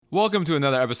Welcome to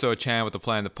another episode of Chan with the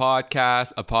Plan, the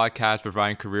podcast, a podcast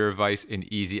providing career advice in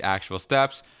easy, actionable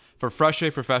steps for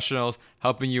frustrated professionals,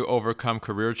 helping you overcome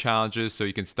career challenges so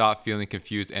you can stop feeling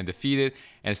confused and defeated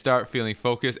and start feeling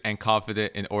focused and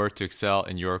confident in order to excel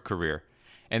in your career.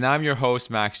 And I'm your host,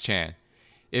 Max Chan.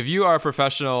 If you are a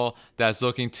professional that's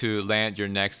looking to land your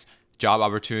next job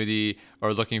opportunity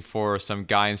or looking for some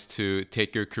guidance to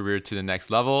take your career to the next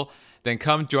level, then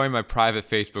come join my private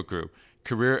Facebook group,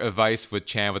 Career Advice with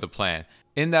Chan with a Plan.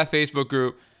 In that Facebook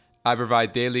group, I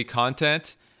provide daily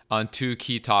content on two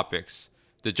key topics,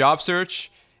 the job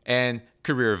search and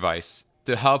career advice,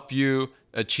 to help you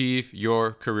achieve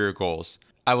your career goals.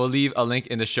 I will leave a link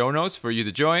in the show notes for you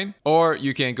to join, or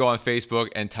you can go on Facebook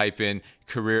and type in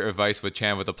Career Advice with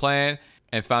Chan with a Plan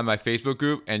and find my Facebook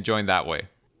group and join that way.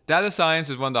 Data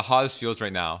science is one of the hottest fields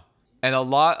right now, and a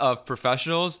lot of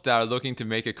professionals that are looking to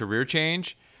make a career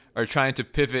change are trying to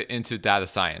pivot into data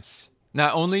science.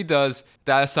 Not only does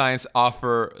data science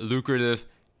offer lucrative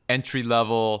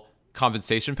entry-level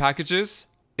compensation packages,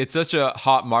 it's such a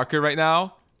hot market right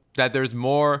now that there's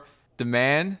more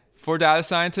demand for data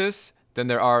scientists than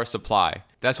there are supply.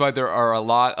 That's why there are a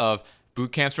lot of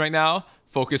boot camps right now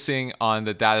focusing on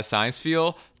the data science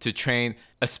field to train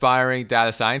aspiring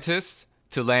data scientists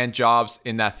to land jobs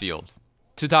in that field.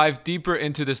 To dive deeper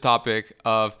into this topic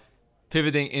of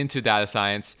pivoting into data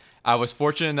science, I was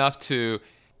fortunate enough to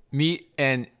meet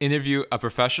and interview a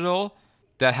professional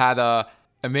that had an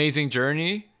amazing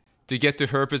journey to get to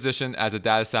her position as a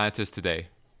data scientist today.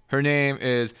 Her name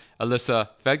is Alyssa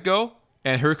Fedko,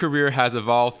 and her career has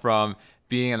evolved from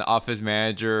being an office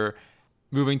manager,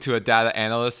 moving to a data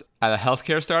analyst at a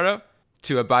healthcare startup,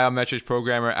 to a biometrics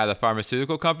programmer at a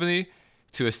pharmaceutical company,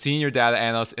 to a senior data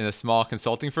analyst in a small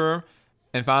consulting firm,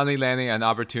 and finally landing an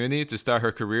opportunity to start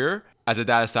her career as a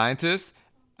data scientist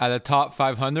at a top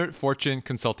 500 Fortune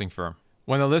consulting firm.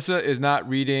 When Alyssa is not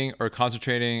reading or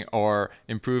concentrating or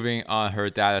improving on her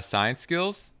data science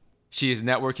skills, she is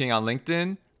networking on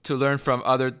LinkedIn to learn from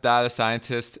other data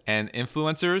scientists and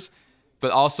influencers,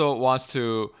 but also wants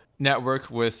to network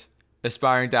with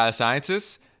aspiring data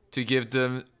scientists to give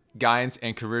them guidance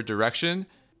and career direction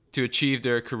to achieve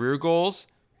their career goals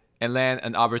and land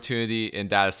an opportunity in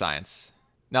data science.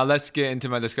 Now let's get into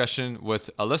my discussion with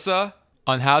Alyssa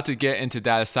on how to get into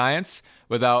data science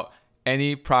without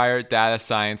any prior data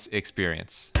science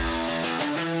experience.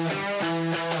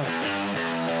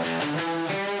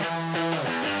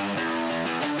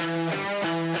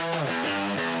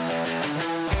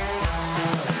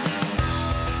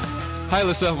 Hi,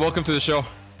 Alyssa. Welcome to the show.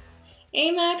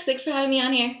 Hey, Max. Thanks for having me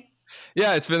on here.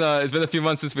 Yeah, it's been a few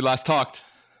months since we last talked.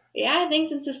 Yeah, I think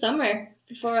since the summer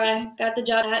before I got the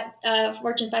job at a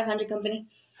Fortune 500 company.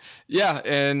 Yeah,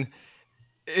 and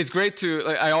it's great to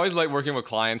I always like working with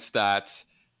clients that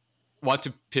want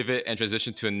to pivot and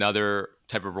transition to another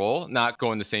type of role, not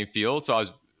go in the same field. So I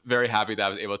was very happy that I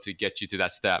was able to get you to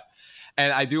that step.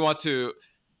 And I do want to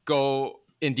go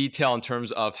in detail in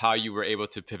terms of how you were able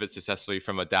to pivot successfully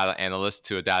from a data analyst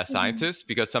to a data scientist,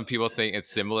 because some people think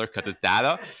it's similar because it's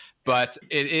data, but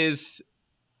it is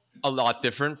a lot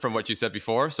different from what you said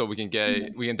before. So we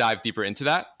can dive deeper into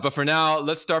that. But for now,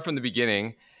 let's start from the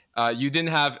beginning. You didn't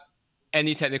have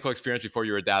any technical experience before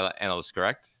you were a data analyst,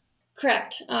 correct?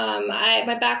 Correct.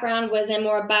 My background was in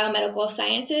more biomedical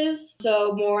sciences,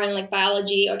 so more in like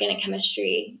biology, organic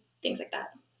chemistry, things like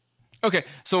that. Okay,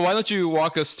 so why don't you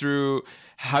walk us through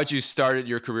how you started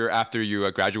your career after you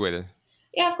graduated?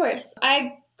 Yeah, of course.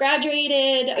 I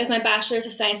graduated with my bachelor's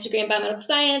of science degree in biomedical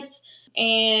science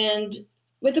and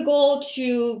with the goal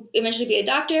to eventually be a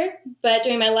doctor. But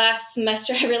during my last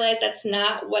semester, I realized that's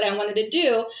not what I wanted to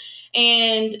do.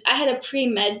 And I had a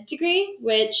pre-med degree,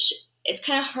 which it's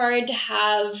kind of hard to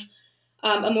have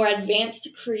a more advanced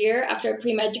career after a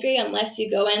pre-med degree unless you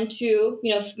go into,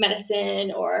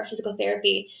 medicine or physical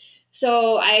therapy.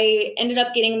 So I ended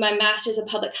up getting my master's of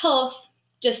public health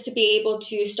just to be able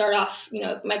to start off,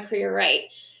 my career right.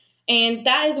 And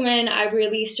that is when I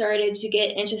really started to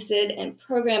get interested in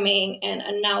programming and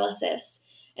analysis.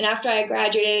 And after I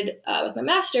graduated with my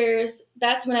master's,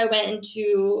 that's when I went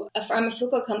into a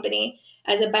pharmaceutical company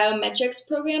as a biometrics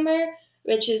programmer,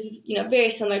 which is, very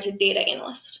similar to data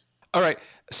analyst. All right.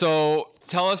 So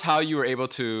tell us how you were able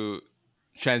to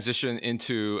transition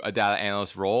into a data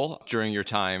analyst role during your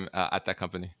time at that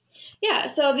company. Yeah.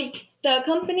 So the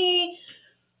company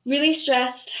really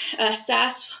stressed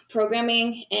SAS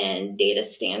programming and data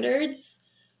standards,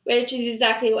 which is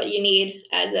exactly what you need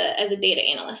as a data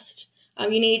analyst.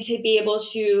 You need to be able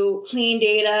to clean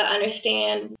data,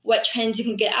 understand what trends you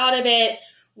can get out of it,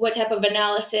 what type of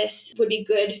analysis would be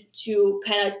good to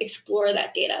kind of explore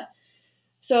that data.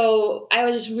 So I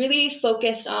was just really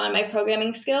focused on my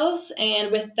programming skills.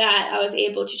 And with that, I was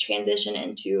able to transition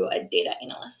into a data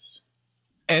analyst.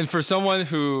 And for someone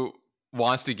who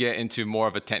wants to get into more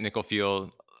of a technical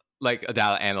field, like a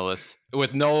data analyst,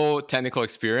 with no technical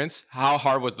experience, how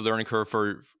hard was the learning curve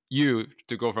for you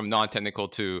to go from non-technical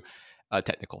to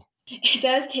technical? It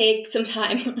does take some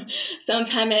time, some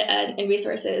time and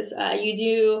resources. You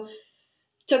do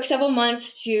took several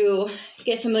months to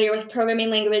get familiar with programming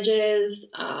languages.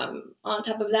 On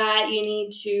top of that, you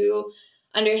need to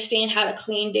understand how to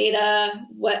clean data,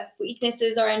 what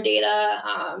weaknesses are in data,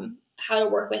 how to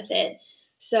work with it.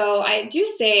 So I do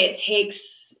say it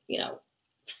takes,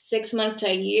 6 months to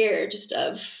a year just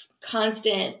of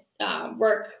constant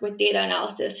work with data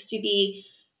analysis to be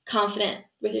confident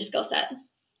with your skill set.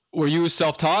 Were you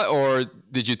self-taught or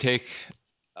did you take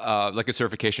like a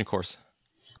certification course?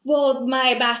 Well,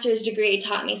 my master's degree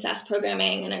taught me SAS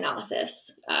programming and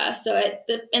analysis.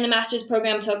 In the master's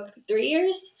program took 3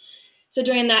 years. So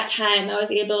during that time, I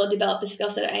was able to develop the skill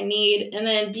set I need. And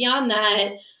then beyond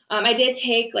that, I did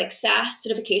take like SAS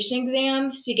certification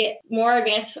exams to get more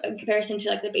advanced in comparison to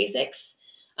like the basics.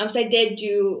 So I did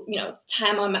do,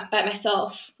 time by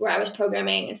myself where I was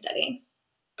programming and studying.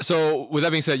 So with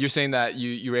that being said, you're saying that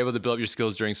you were able to build up your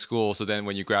skills during school. So then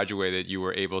when you graduated, you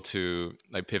were able to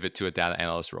like pivot to a data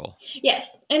analyst role.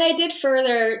 Yes, and I did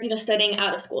further, studying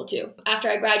out of school too. After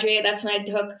I graduated, that's when I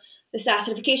took the SAS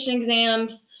certification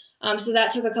exams. So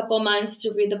that took a couple months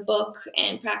to read the book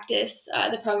and practice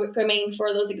the programming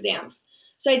for those exams.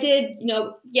 So I did,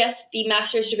 yes, the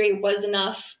master's degree was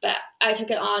enough, but I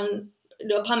took it on,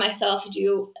 upon myself to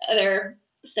do other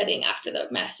studying after the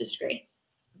master's degree.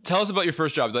 Tell us about your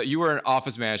first job. That you were an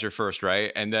office manager first,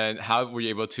 right? And then how were you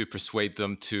able to persuade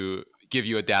them to give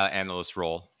you a data analyst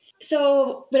role?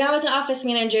 So when I was an office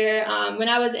manager, when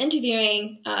I was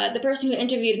interviewing, the person who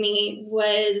interviewed me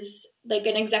was like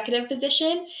an executive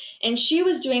position, and she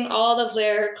was doing all of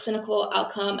their clinical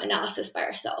outcome analysis by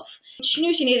herself. She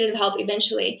knew she needed help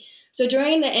eventually. So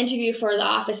during the interview for the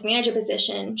office manager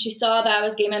position, she saw that I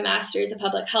was getting my master's in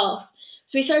public health.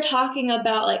 So we started talking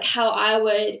about like how I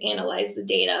would analyze the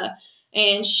data.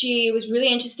 And she was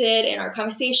really interested in our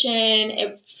conversation.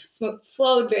 It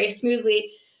flowed very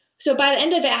smoothly. So by the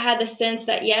end of it, I had the sense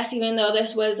that yes, even though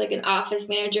this was like an office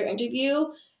manager interview,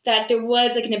 that there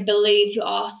was like an ability to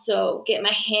also get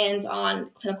my hands on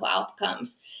clinical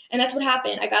outcomes. And that's what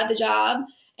happened. I got the job.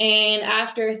 And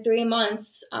after 3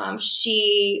 months,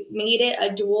 she made it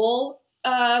a dual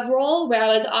role where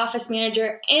I was office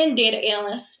manager and data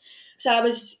analyst. So I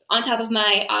was on top of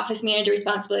my office manager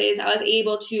responsibilities. I was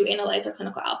able to analyze our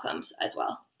clinical outcomes as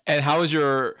well. And how was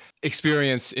your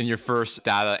experience in your first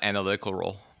data analytical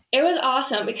role? It was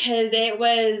awesome because it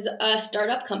was a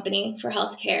startup company for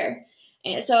healthcare.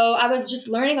 And so I was just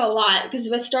learning a lot because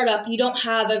with startup, you don't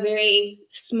have a very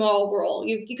small role.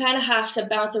 You kind of have to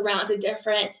bounce around to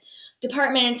different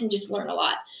departments and just learn a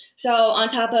lot. So on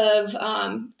top of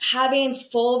having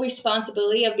full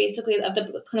responsibility of basically of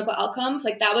the clinical outcomes,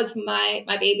 like that was my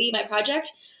baby, my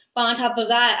project. But on top of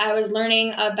that, I was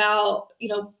learning about,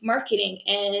 marketing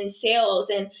and sales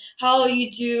and how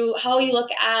you look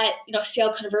at,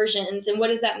 sale conversions and what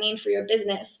does that mean for your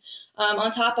business. On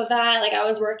top of that, like I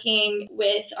was working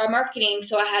with our marketing,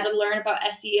 so I had to learn about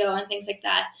SEO and things like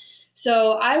that.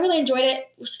 So I really enjoyed it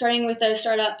starting with a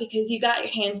startup because you got your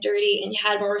hands dirty and you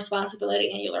had more responsibility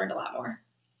and you learned a lot more.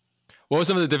 What were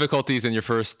some of the difficulties in your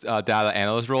first data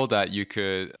analyst role that you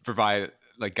could provide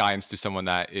like guidance to someone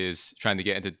that is trying to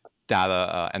get into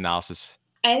data analysis?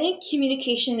 I think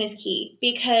communication is key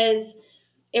because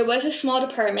it was a small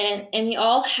department and we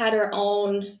all had our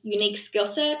own unique skill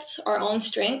sets, our own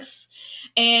strengths.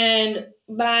 And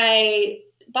my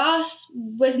boss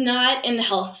was not in the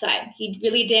health side. He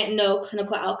really didn't know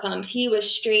clinical outcomes. He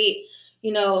was straight,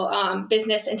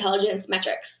 business intelligence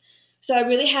metrics. So I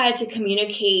really had to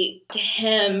communicate to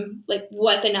him like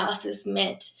what the analysis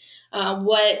meant,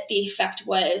 what the effect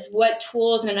was, what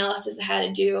tools and analysis I had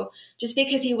to do, just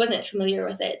because he wasn't familiar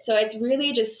with it. So it's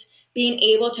really just being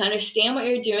able to understand what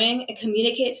you're doing and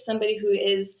communicate to somebody who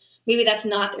is maybe that's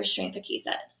not their strength or key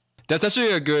set. That's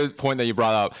actually a good point that you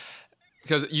brought up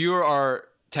because you are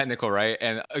technical, right?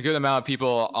 And a good amount of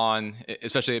people on,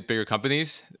 especially at bigger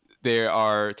companies,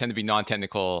 tend to be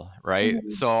non-technical, right? Mm-hmm.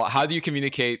 So how do you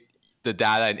communicate the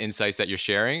data and insights that you're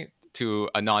sharing to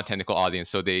a non-technical audience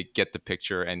so they get the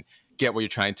picture and get what you're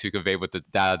trying to convey with the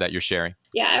data that you're sharing?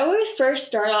 Yeah, I always first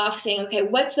start off saying, okay,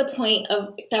 what's the point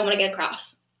of that I want to get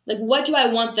across? Like, what do I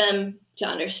want them to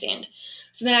understand?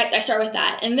 So then I start with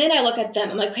that. And then I look at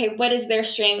them. I'm like, okay, what is their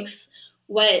strengths?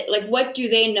 what do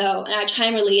they know, and I try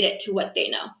and relate it to what they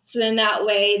know. So then that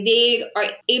way they are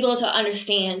able to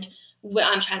understand what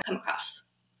I'm trying to come across.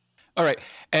 All right.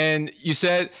 And you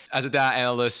said as a data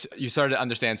analyst, you started to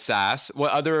understand SAS.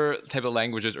 What other type of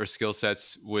languages or skill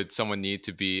sets would someone need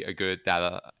to be a good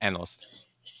data analyst?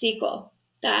 SQL.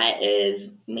 That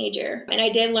is major. And I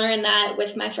did learn that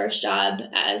with my first job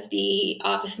as the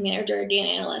office manager, data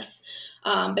analyst.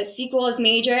 But SQL is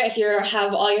major. If you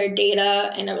have all your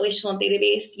data in a relational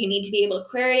database, you need to be able to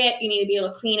query it. You need to be able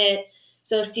to clean it.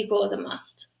 So SQL is a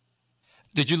must.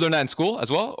 Did you learn that in school as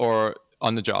well or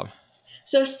on the job?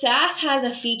 So SAS has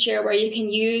a feature where you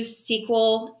can use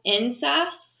SQL in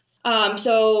SAS.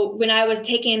 So when I was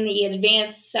taking the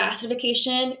advanced SAS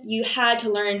certification, you had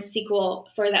to learn SQL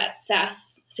for that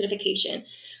SAS certification.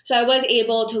 So I was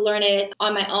able to learn it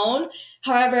on my own.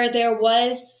 However, there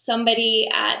was somebody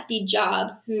at the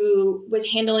job who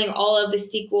was handling all of the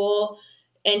SQL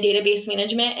and database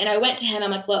management. And I went to him,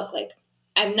 I'm like, look, like,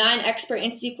 I'm not an expert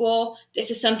in SQL.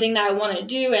 This is something that I want to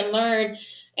do and learn.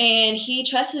 And he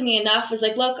trusted me enough, was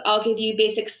like, look, I'll give you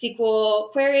basic SQL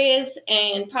queries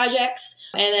and projects,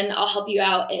 and then I'll help you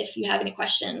out if you have any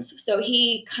questions. So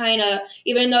he kind of,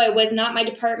 even though it was not my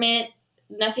department,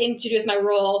 nothing to do with my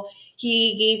role,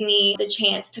 he gave me the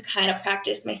chance to kind of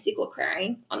practice my SQL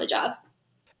querying on the job.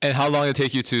 And how long did it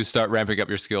take you to start ramping up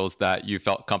your skills that you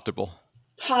felt comfortable?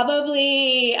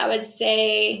 Probably, I would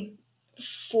say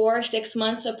 4 or 6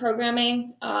 months of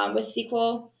programming with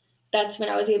SQL. That's when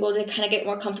I was able to kind of get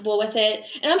more comfortable with it.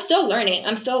 And I'm still learning.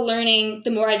 I'm still learning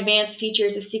the more advanced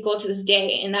features of SQL to this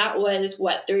day. And that was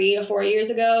 3 or 4 years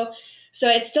ago. So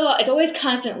it's always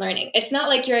constant learning. It's not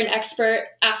like you're an expert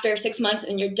after 6 months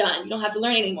and you're done. You don't have to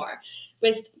learn anymore.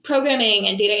 With programming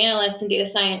and data analysts and data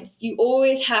science, you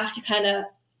always have to kind of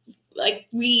like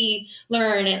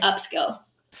relearn and upskill.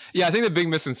 Yeah, I think the big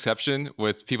misconception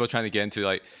with people trying to get into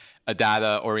like a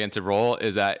data oriented role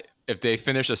is that if they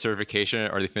finish a certification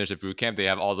or they finish a boot camp, they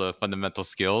have all the fundamental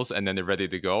skills and then they're ready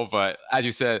to go. But as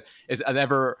you said, it's an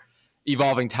ever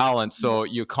evolving talent. So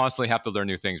you constantly have to learn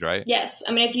new things, right? Yes.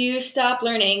 I mean, if you stop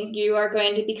learning, you are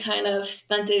going to be kind of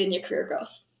stunted in your career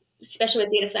growth, especially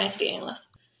with data science, data analysts.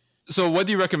 So what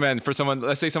do you recommend for someone,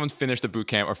 let's say someone finished a boot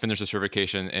camp or finished a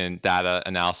certification in data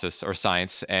analysis or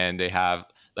science and they have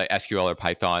like SQL or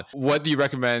Python. What do you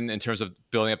recommend in terms of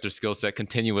building up their skill set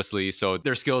continuously so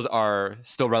their skills are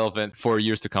still relevant for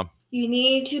years to come? You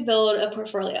need to build a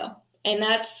portfolio. And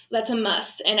that's a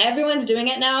must. And everyone's doing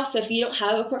it now. So if you don't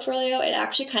have a portfolio, it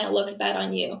actually kind of looks bad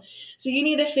on you. So you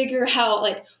need to figure out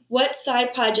like what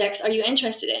side projects are you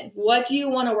interested in? What do you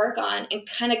want to work on? And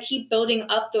kind of keep building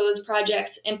up those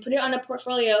projects and put it on a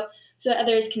portfolio so that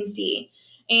others can see.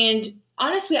 And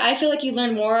honestly, I feel like you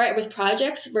learn more with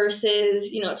projects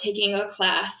versus, taking a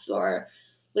class or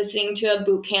listening to a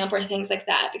boot camp or things like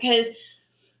that. Because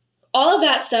all of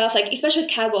that stuff, like especially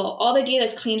with Kaggle, all the data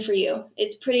is clean for you.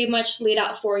 It's pretty much laid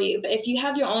out for you. But if you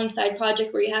have your own side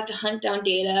project where you have to hunt down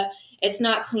data, it's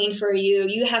not clean for you.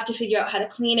 You have to figure out how to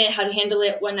clean it, how to handle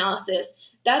it, what analysis.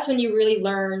 That's when you really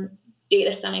learn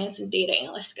data science and data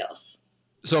analyst skills.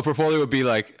 So a portfolio would be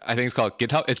like, I think it's called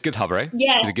GitHub. It's GitHub, right?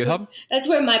 Yes. Is it GitHub? That's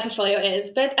where my portfolio is.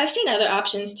 But I've seen other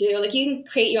options too. Like you can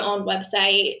create your own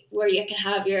website where you can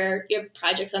have your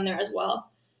projects on there as well.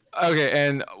 Okay,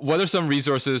 and what are some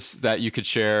resources that you could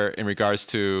share in regards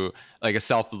to like a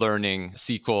self-learning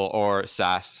SQL or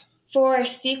SAS? For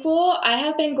SQL, I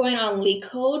have been going on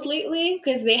LeetCode lately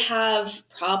because they have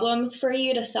problems for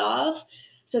you to solve.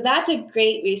 So that's a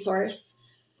great resource.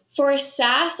 For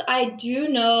SAS, I do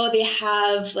know they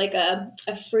have like a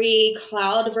free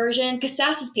cloud version because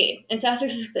SAS is paid and SAS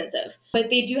is expensive. But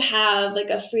they do have like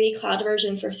a free cloud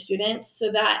version for students so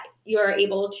that you're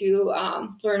able to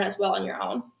learn as well on your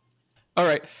own. All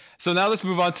right. So now let's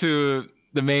move on to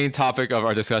the main topic of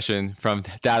our discussion from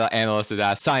data analyst to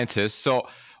data scientist. So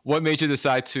what made you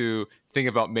decide to think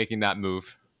about making that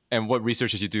move? And what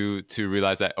research did you do to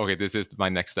realize that, okay, this is my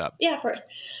next step? Yeah, of course.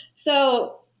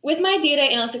 So with my data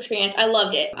analyst experience, I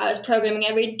loved it. I was programming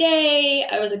every day.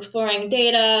 I was exploring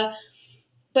data.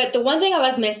 But the one thing I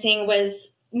was missing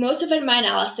was most of my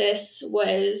analysis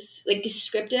was like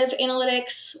descriptive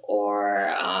analytics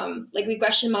or like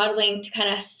regression modeling to kind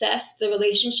of assess the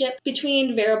relationship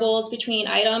between variables, between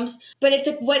items. But it's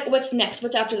like, what's next?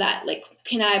 What's after that? Like,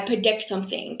 can I predict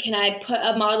something? Can I put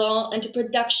a model into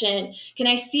production? Can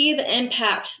I see the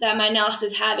impact that my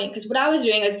analysis is having? Because what I was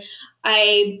doing is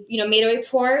I, made a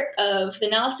report of the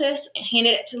analysis and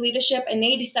handed it to leadership, and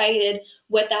they decided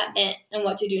what that meant and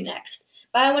what to do next.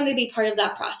 But I wanted to be part of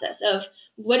that process of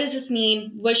what does this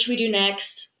mean? What should we do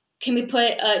next? Can we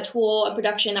put a tool in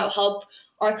production that will help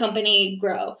our company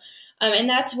grow? And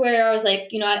that's where I was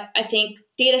like, I think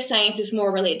data science is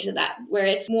more related to that, where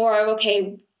it's more of,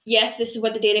 okay, yes, this is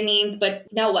what the data means, but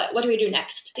now what? What do we do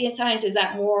next? Data science is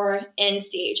that more end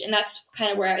stage. And that's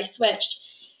kind of where I switched.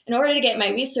 In order to get my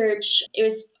research, I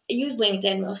used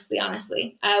LinkedIn mostly,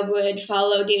 honestly. I would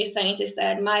follow data scientists that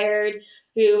I admired,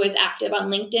 who was active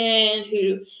on LinkedIn,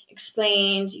 who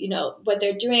explained, what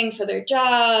they're doing for their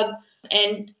job.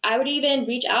 And I would even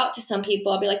reach out to some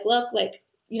people. I'll be like, look,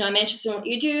 I'm interested in what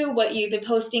you do, what you've been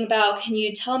posting about. Can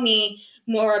you tell me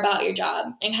more about your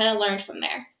job? And kind of learn from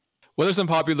there. What are some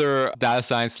popular data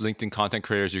science LinkedIn content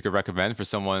creators you could recommend for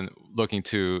someone looking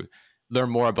to learn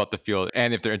more about the field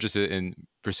and if they're interested in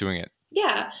pursuing it?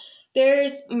 Yeah,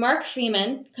 there's Mark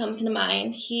Freeman comes to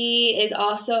mind. He is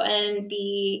also in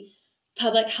the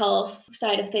public health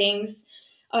side of things.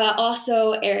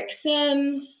 Also, Eric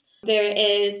Sims. There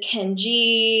is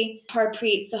Kenji,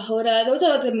 Harpreet Sahota. Those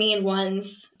are the main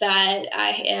ones that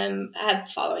I have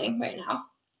following right now.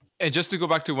 And just to go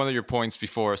back to one of your points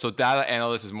before, so data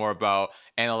analyst is more about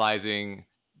analyzing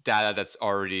data that's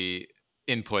already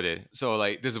inputted. So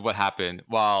like this is what happened,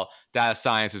 while data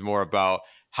science is more about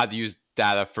how to use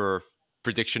data for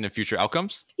prediction and future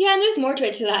outcomes. Yeah, and there's more to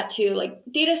it to that too. Like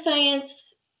data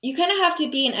science, you kind of have to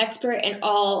be an expert in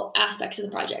all aspects of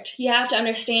the project. You have to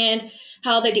understand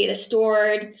how the data is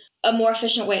stored, a more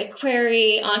efficient way to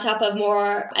query on top of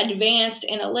more advanced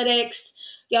analytics.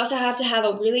 You also have to have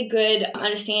a really good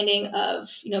understanding of,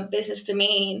 business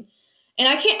domain. And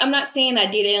I'm not saying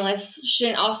that data analysts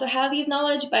shouldn't also have these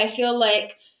knowledge, but I feel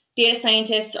like data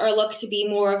scientists are looked to be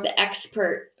more of the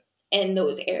expert in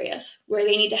those areas where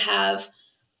they need to have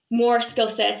more skill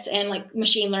sets in like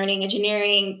machine learning,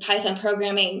 engineering, Python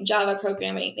programming, Java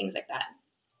programming, things like that.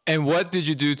 And what did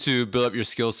you do to build up your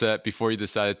skill set before you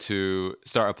decided to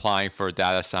start applying for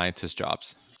data scientist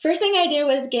jobs? First thing I did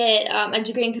was get a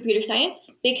degree in computer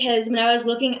science, because when I was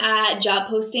looking at job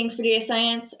postings for data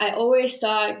science, I always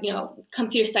saw,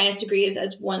 computer science degrees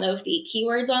as one of the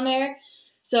keywords on there.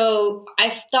 So I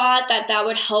thought that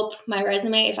would help my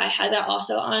resume if I had that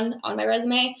also on my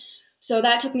resume. So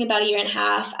that took me about a year and a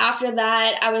half. After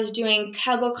that, I was doing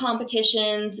Kaggle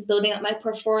competitions, building up my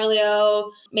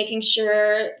portfolio, making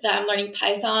sure that I'm learning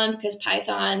Python, because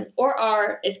Python or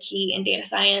R is key in data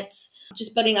science.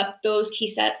 Just building up those key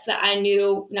sets that I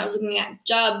knew when I was looking at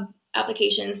job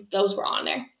applications, those were on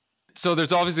there. So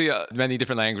there's obviously many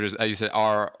different languages, as you said,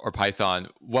 R or Python.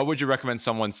 What would you recommend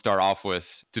someone start off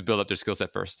with to build up their skill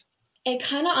set first? It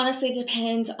kind of honestly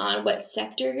depends on what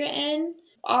sector you're in.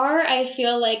 R, I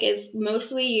feel like, is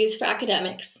mostly used for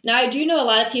academics. Now, I do know a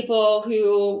lot of people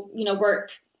who,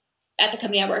 work at the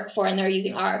company I work for and they're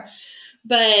using R.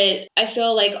 But I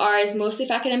feel like R is mostly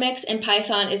for academics and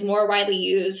Python is more widely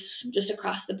used just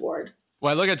across the board. When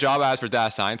I look at job ads for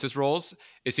data scientist roles,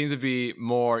 it seems to be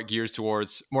more geared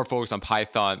towards more focused on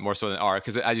Python more so than R.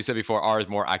 Because as you said before, R is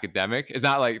more academic. It's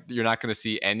not like you're not going to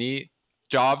see any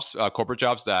jobs, corporate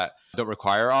jobs that don't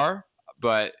require R,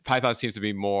 but Python seems to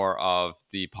be more of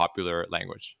the popular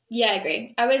language. Yeah, I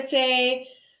agree. I would say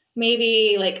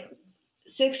maybe like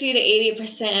 60 to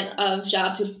 80% of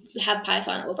jobs would have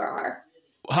Python over R.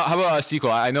 How about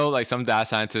SQL? I know like some data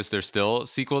scientists, there's still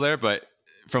SQL there, but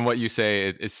from what you say,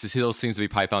 it still seems to be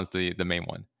Python's the main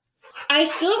one. I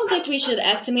still don't think we should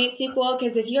estimate SQL,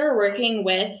 because if you're working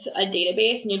with a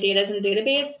database and your data is in a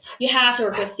database, you have to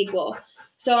work with SQL.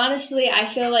 So honestly, I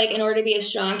feel like in order to be a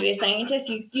strong data scientist,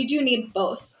 you do need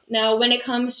both. Now, when it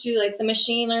comes to like the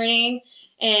machine learning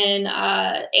and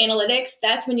analytics,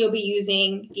 that's when you'll be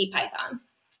using the Python.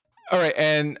 All right,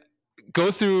 and go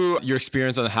through your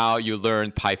experience on how you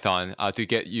learned Python to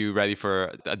get you ready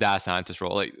for a data scientist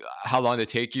role. Like, how long did it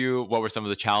take you? What were some of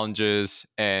the challenges?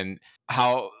 And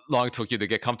how long it took you to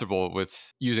get comfortable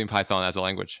with using Python as a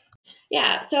language?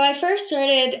 Yeah, so I first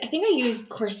started, I think I used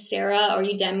Coursera or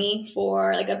Udemy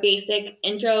for like a basic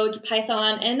intro to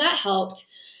Python, and that helped.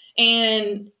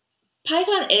 And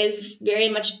Python is very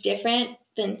much different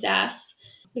than SAS,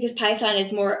 because Python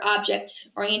is more object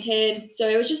oriented. So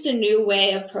it was just a new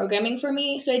way of programming for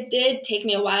me. So it did take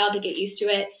me a while to get used to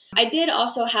it. I did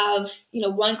also have,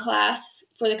 one class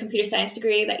for the computer science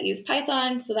degree that used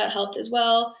Python, so that helped as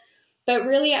well. But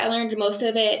really, I learned most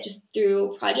of it just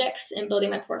through projects and building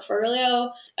my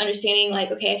portfolio, understanding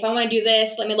like, okay, if I want to do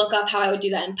this, let me look up how I would do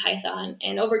that in Python.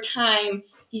 And over time,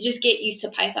 you just get used to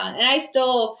Python. And I'm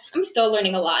still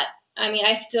learning a lot. I mean,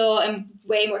 I still am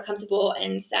way more comfortable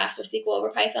in SAS or SQL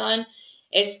over Python.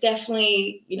 It's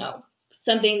definitely,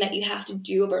 something that you have to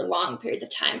do over long periods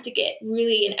of time to get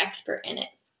really an expert in it.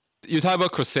 You talk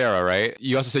about Coursera, right?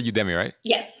 You also said Udemy, right?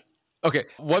 Yes. Okay,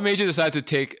 what made you decide to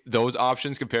take those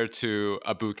options compared to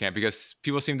a boot camp? Because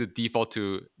people seem to default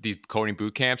to these coding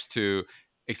boot camps to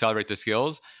accelerate their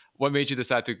skills. What made you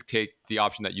decide to take the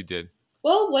option that you did?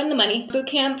 Well, one, the money. Boot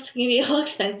camps can be a little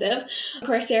expensive.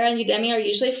 Coursera and Udemy are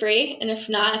usually free. And if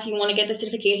not, if you want to get the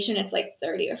certification, it's like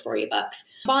 30 or 40 bucks.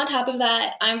 But on top of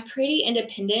that, I'm pretty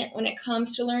independent when it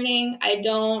comes to learning. I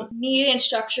don't need an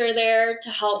instructor there to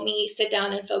help me sit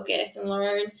down and focus and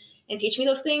learn and teach me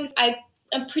those things. I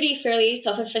am pretty fairly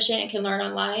self-efficient and can learn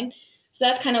online. So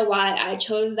that's kind of why I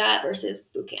chose that versus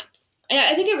boot camp. And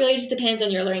I think it really just depends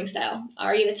on your learning style.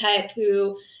 Are you the type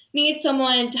who need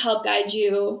someone to help guide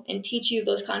you and teach you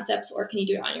those concepts, or can you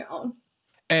do it on your own?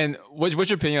 And what's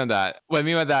your opinion on that? What I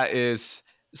mean by that is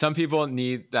some people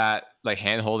need that like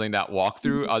hand holding, that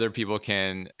walkthrough. Mhm. Other people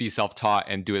can be self taught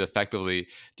and do it effectively.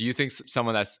 Do you think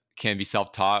someone that can be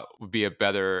self taught would be a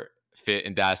better fit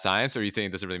in data science, or you think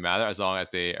it doesn't really matter as long as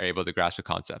they are able to grasp the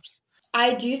concepts?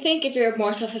 I do think if you're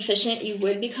more self efficient, you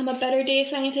would become a better data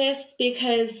scientist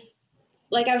because,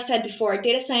 like I've said before,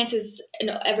 data science is an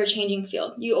ever changing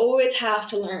field. You always have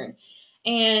to learn.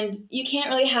 And you can't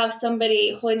really have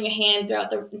somebody holding your hand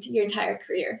throughout your entire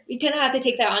career. You kind of have to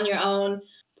take that on your own,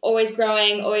 always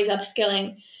growing, always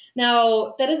upskilling.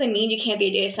 Now, that doesn't mean you can't be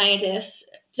a data scientist.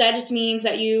 That just means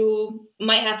that you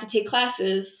might have to take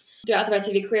classes throughout the rest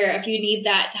of your career if you need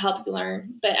that to help you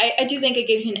learn. But I do think it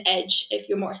gives you an edge if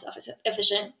you're more self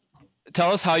efficient.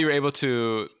 Tell us how you're able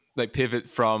to like pivot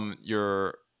from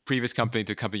your previous company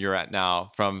to the company you're at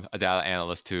now, from a data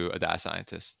analyst to a data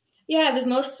scientist. Yeah, it was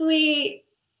mostly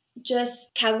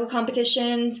just Kaggle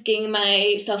competitions, getting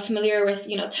myself familiar with,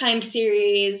 time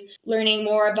series, learning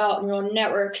more about neural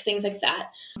networks, things like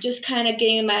that. Just kind of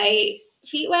getting my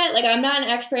feet wet. Like I'm not an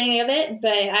expert in any of it,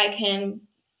 but I can,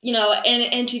 in an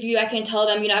interview, I can tell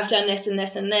them, I've done this and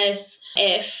this and this.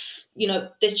 If,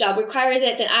 this job requires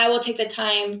it, then I will take the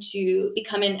time to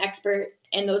become an expert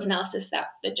in those analysis that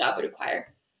the job would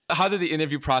require. How did the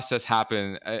interview process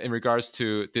happen in regards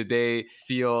to, did they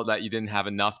feel that you didn't have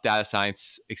enough data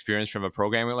science experience from a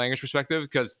programming language perspective?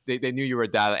 Because they knew you were a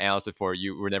data analyst before,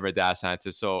 you were never a data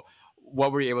scientist. So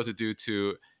what were you able to do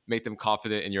to make them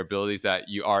confident in your abilities that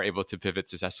you are able to pivot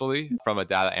successfully from a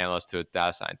data analyst to a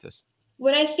data scientist?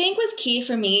 What I think was key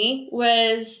for me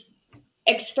was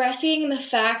expressing the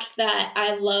fact that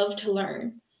I love to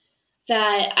learn,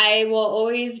 that I will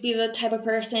always be the type of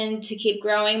person to keep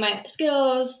growing my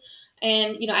skills.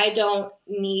 And, I don't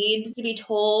need to be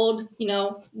told,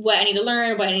 what I need to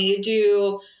learn, what I need to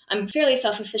do. I'm fairly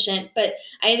self-efficient, but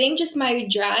I think just my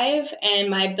drive and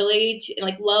my ability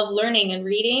to love learning and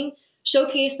reading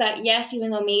showcase that, yes,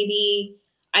 even though maybe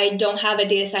I don't have a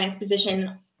data science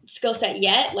position skill set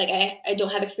yet, like I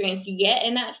don't have experience yet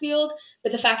in that field,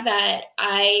 but the fact that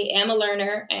I am a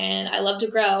learner and I love to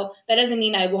grow, that doesn't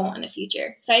mean I won't in the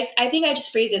future. So I think I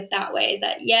just phrase it that way, is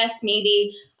that yes,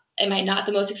 maybe am I not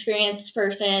the most experienced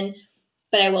person,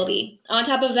 but I will be. On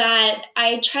top of that,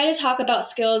 I try to talk about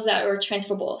skills that are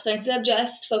transferable. So instead of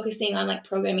just focusing on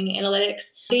programming and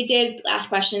analytics, they did ask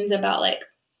questions about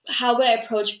how would I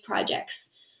approach projects.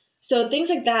 So things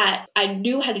like that, I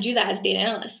knew how to do that as a data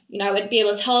analyst. I would be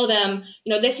able to tell them,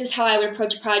 this is how I would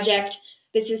approach a project.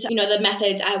 This is, the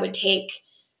methods I would take.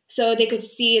 So they could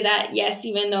see that, yes,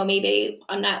 even though maybe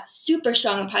I'm not super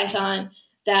strong in Python,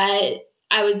 that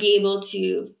I would be able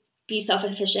to be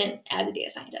self-efficient as a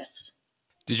data scientist.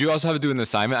 Did you also have to do an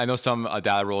assignment? I know some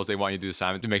data roles, they want you to do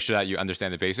assignment to make sure that you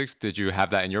understand the basics. Did you have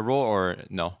that in your role or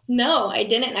no? No, I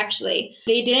didn't actually.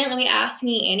 They didn't really ask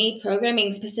me any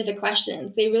programming specific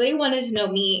questions. They really wanted to know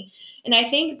me. And I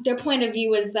think their point of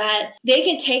view was that they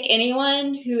can take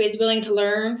anyone who is willing to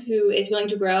learn, who is willing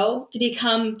to grow, to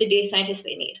become the data scientist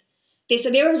they need.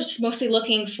 They were just mostly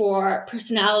looking for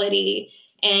personality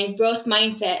and growth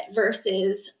mindset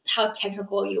versus how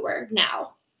technical you were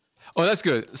now. Oh, that's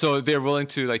good. So they're willing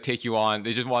to like take you on.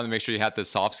 They just want to make sure you have the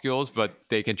soft skills, but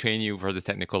they can train you for the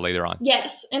technical later on.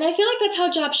 Yes, and I feel like that's how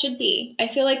jobs should be. I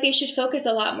feel like they should focus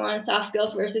a lot more on soft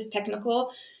skills versus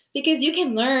technical because you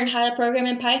can learn how to program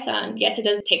in Python. Yes, it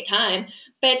does take time,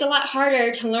 but it's a lot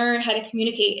harder to learn how to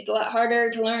communicate. It's a lot harder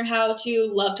to learn how to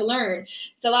love to learn.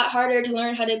 It's a lot harder to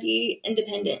learn how to be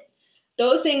independent.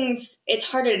 Those things, it's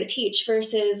harder to teach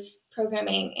versus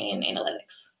programming and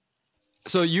analytics.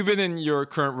 So you've been in your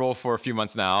current role for a few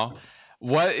months now.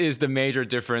 What is the major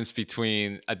difference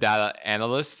between a data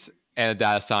analyst and a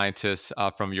data scientist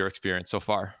from your experience so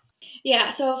far? Yeah,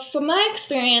 so from my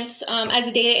experience as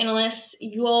a data analyst,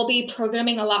 you'll be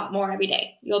programming a lot more every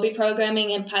day. You'll be programming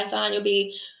in Python, you'll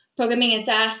be programming in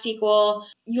SAS, SQL.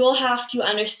 You'll have to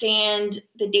understand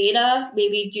the data,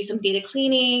 maybe do some data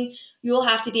cleaning, you will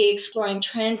have to be exploring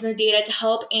trends in the data to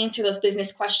help answer those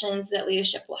business questions that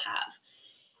leadership will have.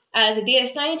 As a data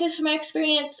scientist, from my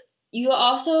experience, you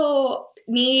also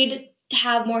need to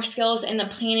have more skills in the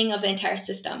planning of the entire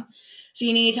system. So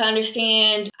you need to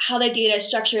understand how the data is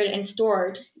structured and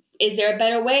stored. Is there a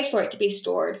better way for it to be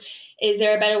stored? Is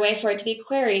there a better way for it to be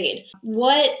queried?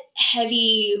 What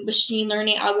heavy machine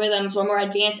learning algorithms or more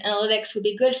advanced analytics would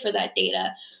be good for that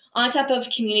data? On top of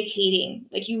communicating,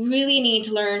 like you really need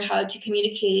to learn how to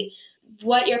communicate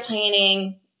what you're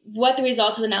planning, what the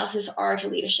results of the analysis are to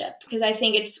leadership. Because I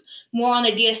think it's more on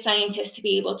the data scientist to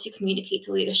be able to communicate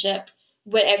to leadership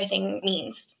what everything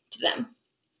means to them.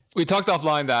 We talked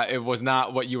offline that it was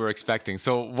not what you were expecting.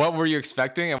 So what were you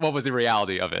expecting and what was the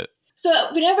reality of it?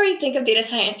 So whenever you think of data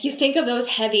science, you think of those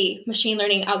heavy machine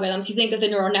learning algorithms. You think of the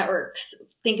neural networks,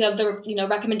 think of the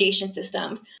recommendation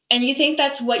systems, and you think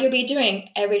that's what you'll be doing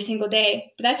every single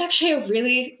day. But that's actually a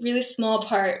really, really small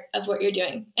part of what you're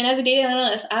doing. And as a data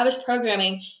analyst, I was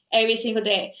programming every single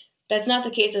day. That's not the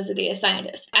case as a data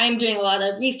scientist. I'm doing a lot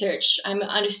of research. I'm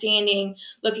understanding,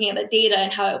 looking at the data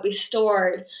and how it will be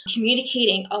stored,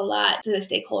 communicating a lot to the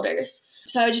stakeholders.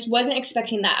 So I just wasn't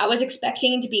expecting that. I was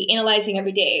expecting to be analyzing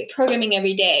every day, programming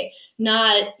every day,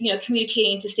 not,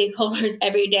 communicating to stakeholders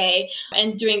every day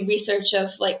and doing research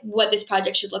of like what this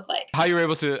project should look like. How you were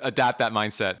able to adapt that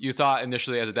mindset? You thought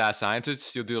initially as a data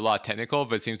scientist, you'll do a lot of technical,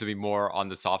 but it seems to be more on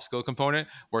the soft skill component,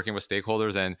 working with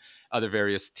stakeholders and other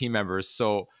various team members.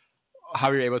 So how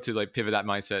are you able to pivot that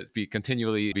mindset,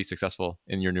 continually be successful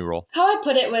in your new role? How I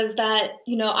put it was that,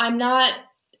 I'm not,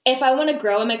 if I want to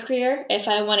grow in my career, if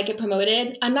I want to get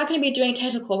promoted, I'm not going to be doing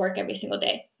technical work every single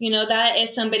day. That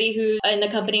is somebody who's in the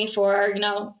company for, or in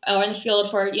the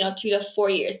field for, 2 to 4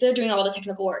 years. They're doing all the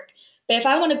technical work. But if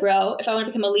I want to grow, if I want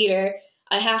to become a leader,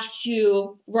 I have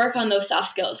to work on those soft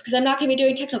skills because I'm not going to be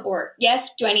doing technical work.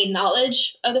 Yes, do I need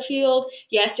knowledge of the field?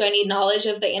 Yes, do I need knowledge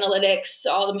of the analytics,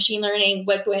 all the machine learning,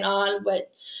 what's going on,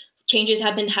 what changes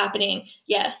have been happening?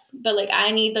 Yes, but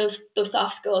I need those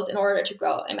soft skills in order to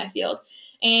grow in my field.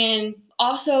 And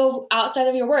also outside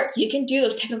of your work, you can do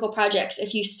those technical projects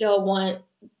if you still want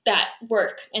that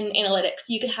work in analytics.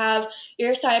 You can have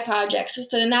your side projects.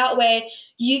 So in that way,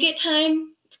 you get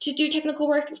time to do technical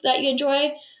work that you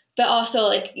enjoy, but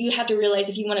also you have to realize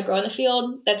if you want to grow in the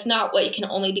field, that's not what you can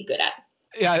only be good at.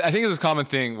 Yeah, I think it's a common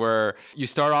thing where you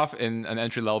start off in an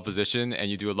entry level position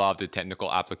and you do a lot of the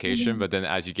technical application, but then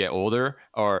as you get older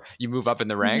or you move up in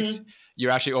the ranks,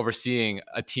 you're actually overseeing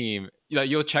a team.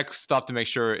 You'll check stuff to make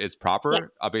sure it's proper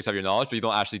based on your knowledge, but you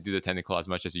don't actually do the technical as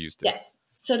much as you used to. Yes.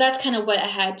 So that's kind of what I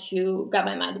had to wrap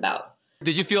my mind about.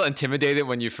 Did you feel intimidated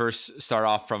when you first start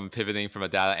off from pivoting from a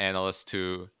data analyst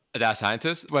to a data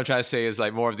scientist? What I'm trying to say is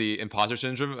more of the imposter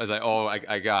syndrome. As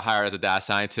I got hired as a data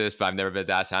scientist, but I've never been a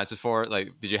data scientist before.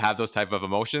 Did you have those type of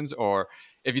emotions? Or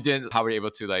if you didn't, how were you able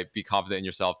to be confident in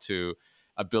yourself to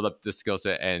build up the skill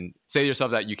set and say to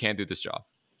yourself that you can do this job?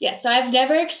 Yes, so I've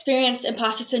never experienced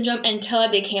imposter syndrome until I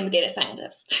became a data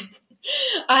scientist.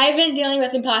 I've been dealing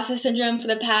with imposter syndrome for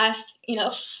the past,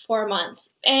 4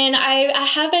 months. And I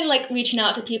have been reaching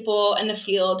out to people in the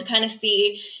field to kind of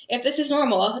see if this is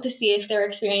normal, to see if they're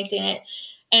experiencing it.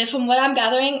 And from what I'm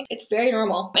gathering, it's very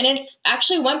normal. And it's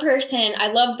actually one person, I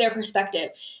love their perspective.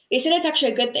 They said it's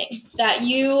actually a good thing that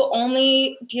you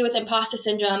only deal with imposter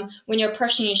syndrome when you're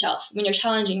pushing yourself, when you're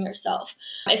challenging yourself.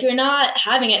 If you're not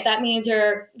having it, that means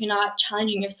you're not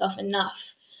challenging yourself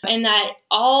enough. And that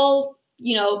all,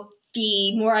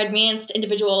 the more advanced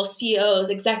individuals, CEOs,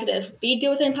 executives, they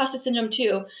deal with imposter syndrome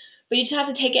too. But you just have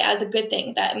to take it as a good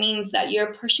thing. That means that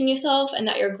you're pushing yourself and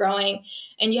that you're growing.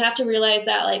 And you have to realize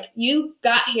that you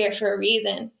got here for a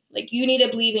reason. You need to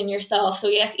believe in yourself. So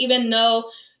yes, even though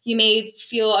you may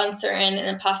feel uncertain and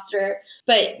imposter,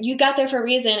 but you got there for a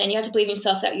reason, and you have to believe in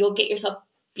yourself that you'll get yourself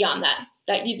beyond that.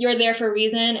 That you're there for a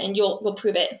reason, and you'll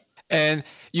prove it. And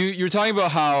you're talking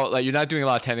about how you're not doing a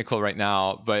lot of technical right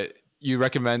now, but you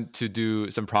recommend to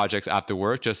do some projects after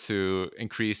work just to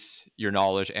increase your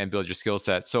knowledge and build your skill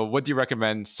set. So what do you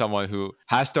recommend someone who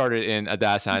has started in a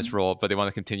data science role, but they want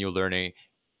to continue learning,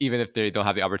 even if they don't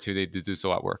have the opportunity to do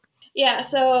so at work? Yeah,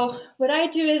 so what I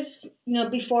do is,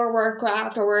 before work or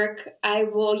after work, I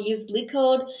will use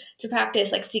LeetCode to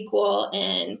practice SQL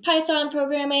and Python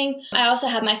programming. I also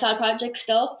have my side project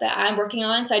still that I'm working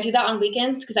on. So I do that on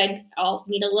weekends because I'll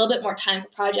need a little bit more time for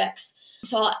projects.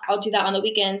 So I'll do that on the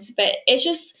weekends. But it's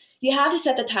just, you have to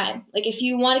set the time. If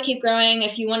you want to keep growing,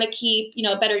 if you want to keep,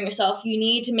 bettering yourself, you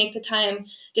need to make the time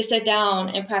to sit down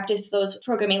and practice those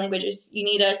programming languages. You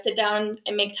need to sit down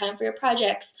and make time for your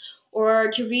projects, or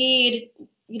to read,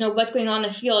 what's going on in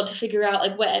the field to figure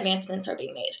out what advancements are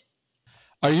being made.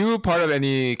 Are you part of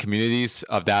any communities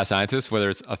of data scientists, whether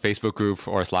it's a Facebook group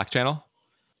or a Slack channel?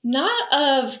 Not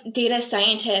of data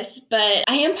scientists, but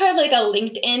I am part of like a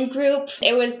LinkedIn group.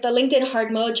 It was the LinkedIn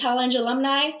Hard Mode Challenge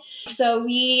alumni. So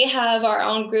we have our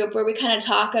own group where we kind of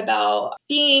talk about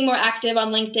being more active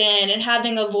on LinkedIn and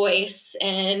having a voice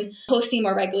and posting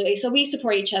more regularly. So we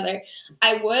support each other.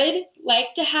 I would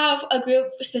like to have a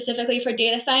group specifically for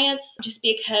data science just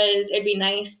because it'd be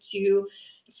nice to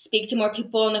speak to more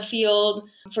people in the field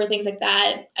for things like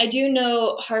that. I do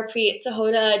know Harpreet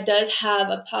Sahota does have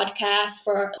a podcast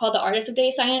for called The Artists of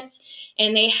Data Science,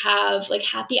 and they have like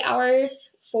happy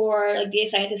hours for like data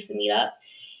scientists to meet up.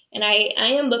 And I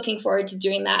am looking forward to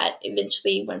doing that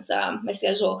eventually once my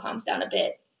schedule calms down a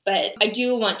bit. But I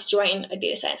do want to join a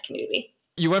data science community.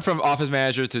 You went from office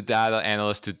manager to data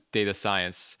analyst to data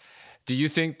science. Do you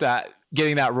think that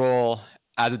getting that role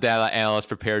as a data analyst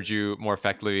prepared you more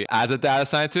effectively as a data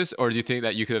scientist, or do you think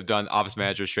that you could have done office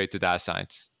manager straight to data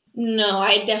science? No,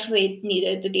 I definitely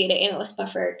needed the data analyst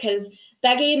buffer because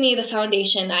that gave me the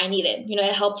foundation that I needed. You know,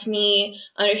 it helped me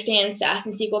understand SAS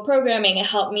and SQL programming. It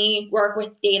helped me work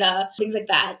with data, things like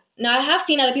that. Now, I have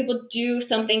seen other people do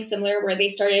something similar where they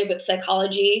started with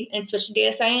psychology and switched to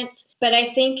data science, but I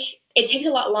think it takes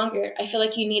a lot longer. I feel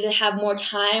like you need to have more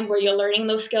time where you're learning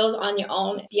those skills on your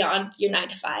own beyond your 9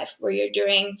 to 5, where you're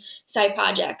doing side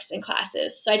projects and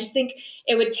classes. So I just think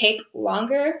it would take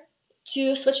longer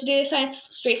to switch to data science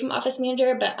straight from office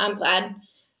manager, but I'm glad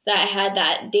that I had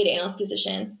that data analyst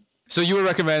position. So you would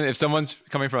recommend if someone's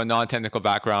coming from a non-technical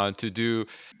background to do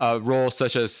a role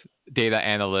such as data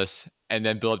analyst and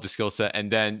then build up the skill set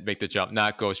and then make the jump,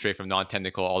 not go straight from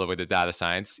non-technical all the way to data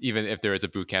science, even if there is a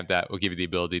boot camp that will give you the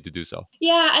ability to do so.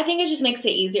 Yeah, I think it just makes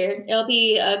it easier. It'll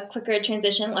be a quicker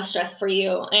transition, less stress for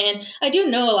you. And I do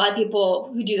know a lot of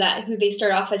people who do that, who they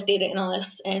start off as data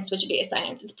analysts and switch to data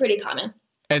science. It's pretty common.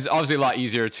 And it's obviously a lot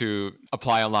easier to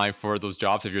apply online for those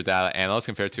jobs if you're a data analyst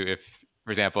compared to if,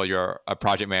 for example, you're a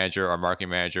project manager or marketing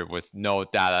manager with no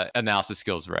data analysis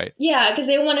skills, right? Yeah, because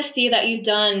they want to see that you've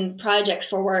done projects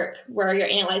for work where you're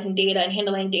analyzing data and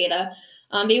handling data.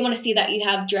 They want to see that you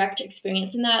have direct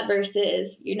experience in that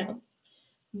versus,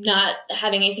 not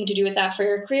having anything to do with that for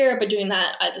your career, but doing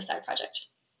that as a side project.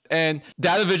 And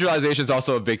data visualization is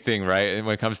also a big thing, right? And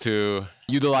when it comes to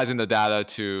utilizing the data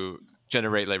to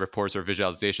generate like reports or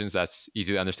visualizations that's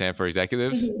easy to understand for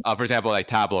executives. Mm-hmm. For example, like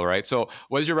Tableau, right? So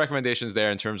what is your recommendations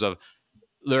there in terms of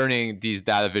learning these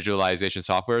data visualization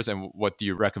softwares, and what do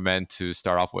you recommend to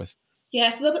start off with? Yeah,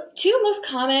 so the two most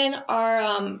common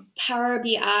are Power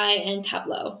BI and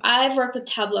Tableau. I've worked with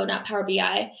Tableau, not Power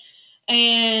BI.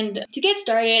 And to get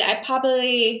started, I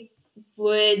probably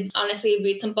would honestly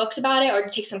read some books about it or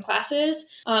take some classes.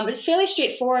 It's fairly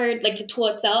straightforward, like the tool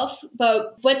itself.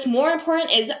 But what's more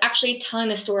important is actually telling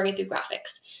the story through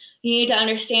graphics. You need to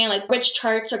understand like which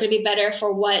charts are going to be better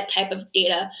for what type of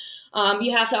data.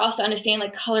 You have to also understand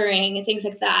like coloring and things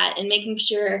like that, and making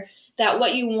sure that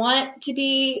what you want to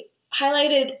be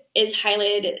highlighted is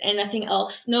highlighted and nothing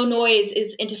else. No noise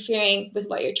is interfering with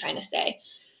what you're trying to say.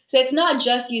 So it's not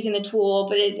just using the tool,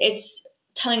 but it's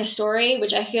telling a story,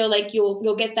 which I feel like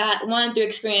you'll get that one through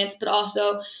experience, but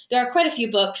also there are quite a few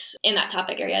books in that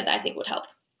topic area that I think would help.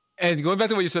 And going back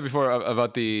to what you said before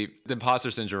about the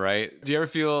imposter syndrome, right? Do you ever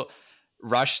feel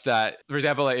rushed that, for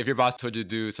example, like if your boss told you to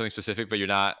do something specific, but you're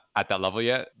not at that level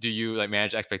yet, do you like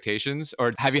manage expectations?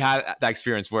 Or have you had that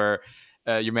experience where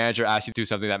your manager asks you to do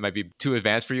something that might be too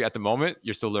advanced for you at the moment?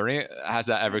 You're still learning it. Has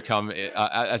that ever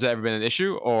has that ever been an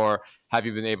issue? Or have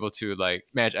you been able to like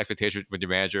manage expectations with your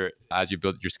manager as you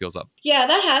build your skills up? Yeah,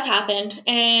 that has happened.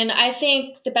 And I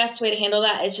think the best way to handle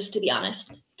that is just to be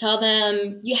honest. Tell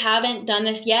them you haven't done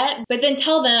this yet, but then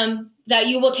tell them that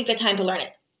you will take the time to learn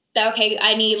it. That, okay,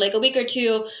 I need like a week or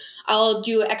two. I'll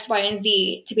do X, Y, and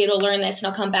Z to be able to learn this, and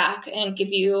I'll come back and give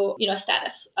you, a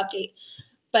status update.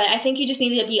 But I think you just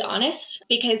need to be honest,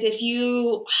 because if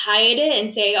you hide it and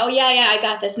say, "Oh yeah, I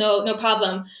got this, no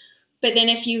problem," but then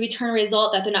if you return a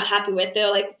result that they're not happy with,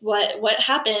 they're like, "What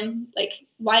happened? Like,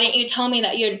 why didn't you tell me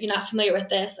that you're not familiar with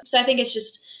this?" So I think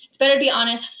it's better to be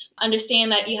honest,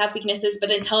 understand that you have weaknesses, but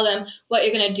then tell them what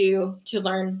you're gonna do to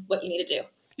learn what you need to do.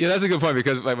 Yeah, that's a good point,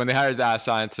 because like when they hire data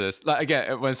scientists, like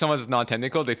again, when someone's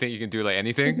non-technical, they think you can do like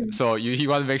anything. Mm-hmm. So you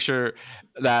want to make sure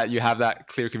that you have that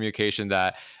clear communication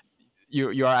that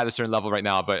you are at a certain level right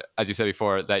now, but as you said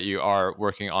before, that you are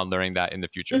working on learning that in the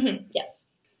future. Mm-hmm. Yes.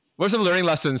 What are some learning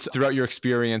lessons throughout your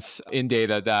experience in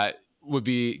data that would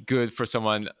be good for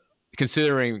someone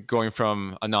considering going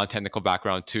from a non-technical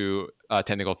background to a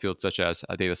technical field such as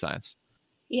data science?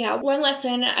 Yeah, one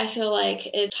lesson I feel like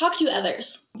is talk to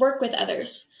others, work with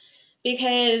others,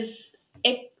 because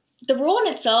it The role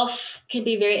in itself can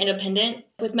be very independent.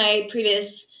 With my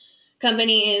previous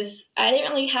companies, I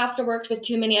didn't really have to work with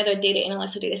too many other data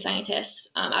analysts or data scientists.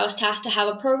 I was tasked to have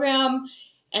a program,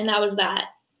 and that was that.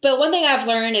 But one thing I've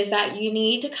learned is that you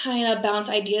need to kind of bounce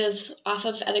ideas off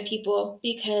of other people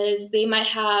because they might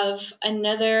have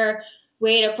another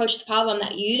way to approach the problem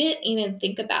that you didn't even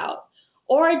think about.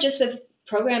 Or just with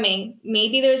programming,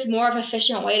 maybe there's more of an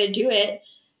efficient way to do it.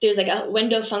 There's like a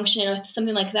window function or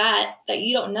something like that that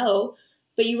you don't know,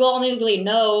 but you will only really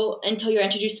know until you're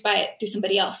introduced by it through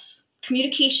somebody else.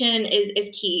 Communication is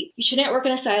key. You shouldn't work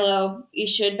in a silo. You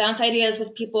should bounce ideas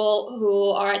with people who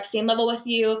are at the same level with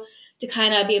you to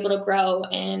kind of be able to grow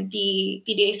and be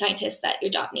the data scientist that your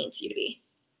job needs you to be.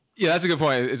 Yeah, that's a good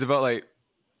point. It's about like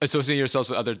associating yourselves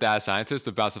with other data scientists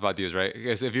to bounce off ideas, right?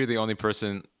 Because if you're the only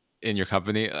person in your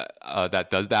company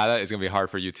that does data, it's gonna be hard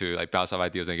for you to like bounce off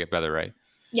ideas and get better, right?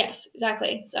 Yes,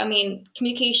 exactly. So, I mean,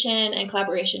 communication and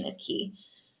collaboration is key.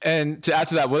 And to add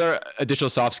to that, what are additional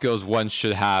soft skills one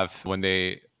should have when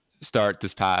they start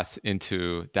this path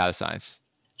into data science?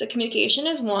 So communication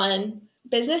is one,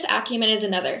 business acumen is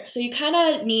another. So you kind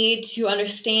of need to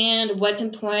understand what's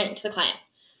important to the client,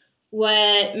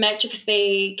 what metrics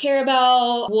they care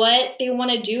about, what they want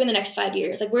to do in the next 5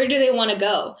 years, like where do they want to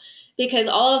go? Because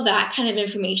all of that kind of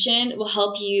information will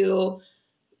help you,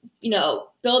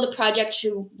 build a project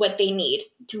to what they need,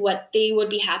 to what they would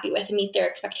be happy with and meet their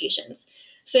expectations.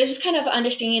 So it's just kind of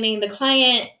understanding the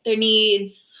client, their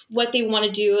needs, what they want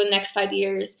to do in the next 5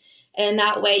 years. And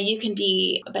that way you can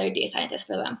be a better data scientist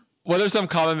for them. What are some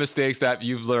common mistakes that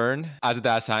you've learned as a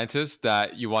data scientist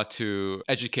that you want to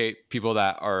educate people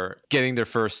that are getting their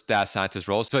first data scientist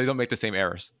role so they don't make the same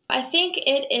errors? I think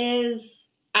it is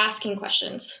asking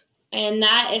questions. And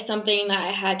that is something that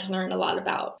I had to learn a lot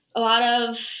about. A lot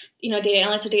of, data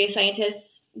analysts or data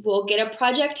scientists will get a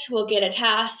project, will get a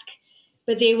task,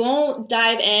 but they won't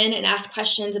dive in and ask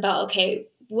questions about, okay,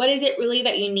 what is it really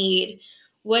that you need?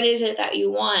 What is it that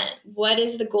you want? What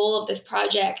is the goal of this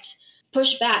project?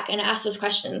 Push back and ask those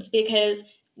questions because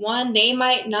one, they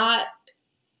might not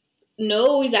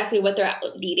know exactly what they're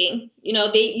needing.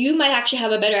 You might actually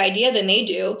have a better idea than they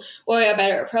do or a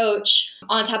better approach.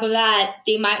 On top of that,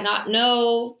 they might not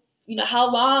know,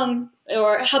 how long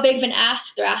or how big of an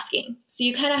ask they're asking. So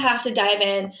you kind of have to dive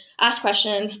in, ask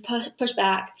questions, push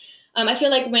back. I feel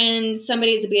like when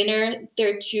somebody's a beginner,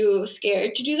 they're too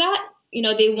scared to do that.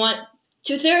 They want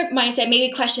to their mindset,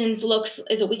 maybe questions looks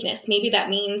as a weakness. Maybe that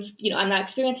means, I'm not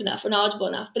experienced enough or knowledgeable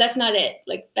enough, but that's not it.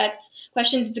 Like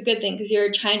questions is a good thing because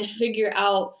you're trying to figure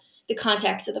out the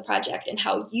context of the project and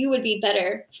how you would be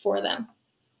better for them.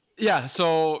 Yeah.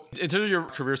 So in terms of your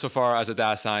career so far as a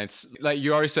data science, like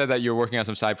you already said that you're working on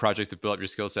some side projects to build up your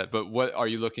skill set, but what are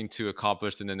you looking to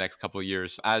accomplish in the next couple of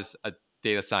years as a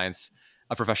data science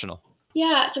professional?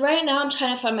 Yeah, so right now I'm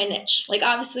trying to find my niche. Like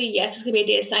obviously, yes, it's gonna be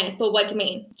data science, but what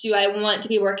domain? Do I want to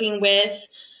be working with,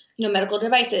 medical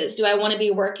devices? Do I want to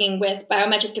be working with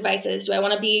biometric devices? Do I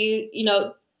want to be,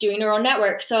 doing neural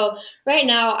networks? So right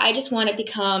now I just want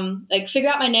to figure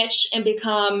out my niche and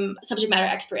become a subject matter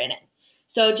expert in it.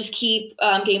 So just keep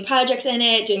getting projects in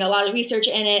it, doing a lot of research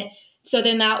in it. So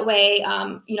then that way,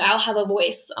 I'll have a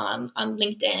voice on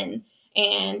LinkedIn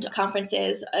and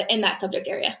conferences in that subject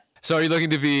area. So are you looking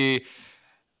to be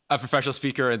a professional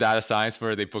speaker in data science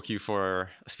where they book you for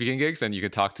speaking gigs and you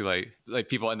can talk to like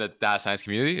people in the data science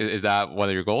community? Is that one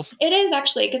of your goals? It is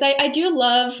actually, because I do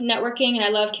love networking and I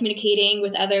love communicating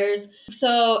with others.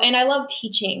 So, and I love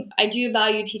teaching. I do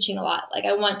value teaching a lot. Like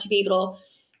I want to be able to,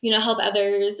 help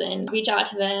others and reach out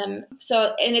to them.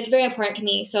 So, and it's very important to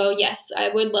me. So yes, I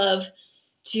would love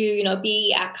to,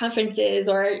 be at conferences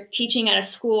or teaching at a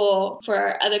school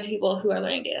for other people who are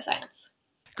learning data science.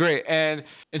 Great. And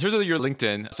in terms of your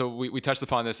LinkedIn, so we touched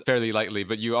upon this fairly lightly,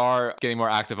 but you are getting more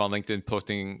active on LinkedIn,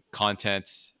 posting content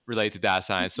related to data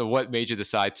science. So what made you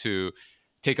decide to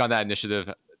take on that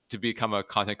initiative to become a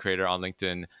content creator on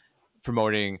LinkedIn,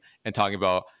 promoting and talking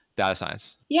about data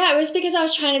science? Yeah, it was because I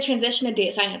was trying to transition to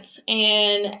data science.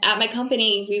 And at my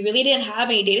company, we really didn't have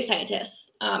any data scientists.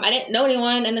 I didn't know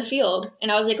anyone in the field. And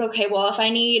I was like, okay, well,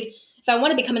 if I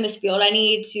want to become in this field, I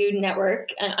need to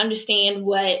network and understand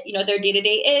what, their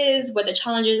day-to-day is, what their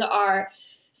challenges are.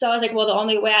 So I was like, well, the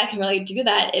only way I can really do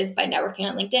that is by networking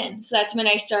on LinkedIn. So that's when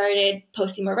I started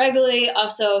posting more regularly,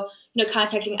 also,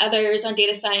 contacting others on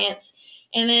data science.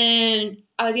 And then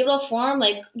I was able to form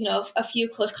a few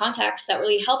close contacts that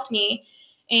really helped me.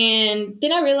 And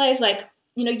then I realized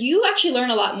you actually learn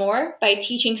a lot more by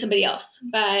teaching somebody else,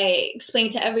 by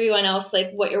explaining to everyone else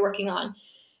what you're working on.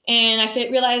 And I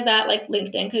realized that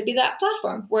LinkedIn could be that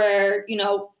platform where,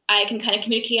 I can kind of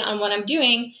communicate on what I'm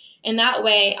doing And that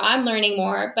way I'm learning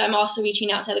more, but I'm also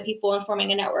reaching out to other people and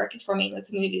forming a network and forming a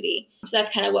community. So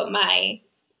that's kind of what my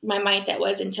mindset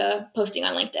was into posting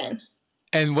on LinkedIn.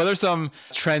 And what are some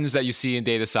trends that you see in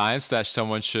data science that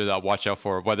someone should watch out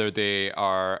for, whether they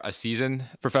are a seasoned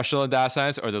professional in data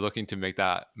science or they're looking to make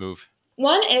that move?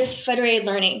 One is federated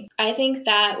learning. I think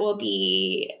that will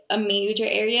be a major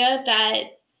area that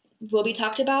will be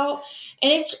talked about.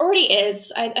 And it already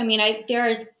is. I mean,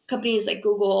 there's companies like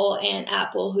Google and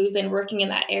Apple who've been working in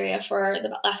that area for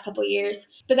the last couple of years.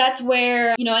 But that's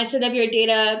where, instead of your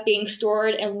data being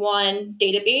stored in one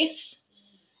database,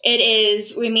 it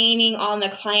is remaining on the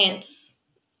clients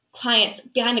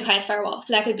behind the client's firewall.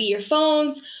 So that could be your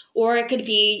phones, or it could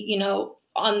be,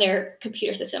 on their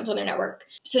computer systems, on their network.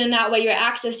 So in that way, you're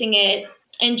accessing it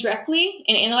indirectly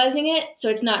and analyzing it. So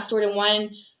it's not stored in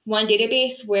one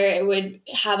database where it would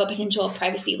have a potential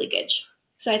privacy leakage.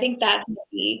 So I think that's going to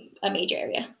be a major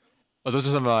area. Well, those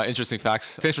are some interesting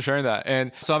facts. Thanks for sharing that.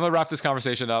 And so I'm going to wrap this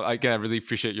conversation up. Again, I really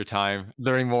appreciate your time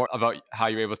learning more about how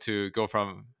you're able to go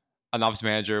from an office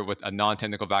manager with a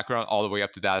non-technical background all the way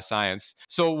up to data science.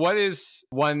 So what is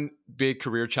one big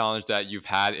career challenge that you've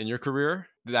had in your career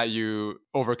that you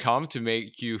overcome to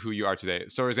make you who you are today?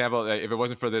 So for example, if it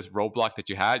wasn't for this roadblock that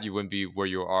you had, you wouldn't be where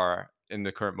you are in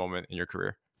the current moment in your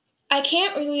career. I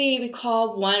can't really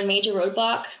recall one major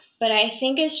roadblock, but I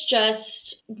think it's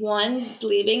just one,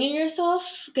 believing in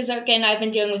yourself. Because again, I've been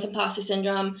dealing with imposter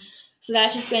syndrome. So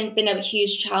that's just been a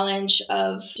huge challenge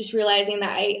of just realizing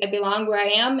that I belong where I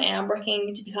am and I'm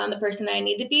working to become the person that I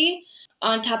need to be.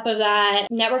 On top of that,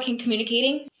 networking,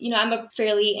 communicating. I'm a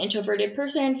fairly introverted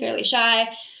person, fairly shy.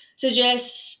 So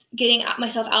just getting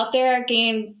myself out there,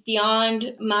 getting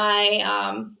beyond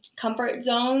my comfort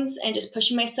zones and just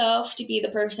pushing myself to be the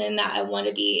person that I want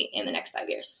to be in the next 5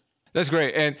 years. That's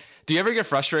great. And do you ever get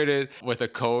frustrated with a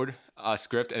code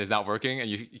script and it's not working and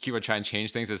you keep on trying to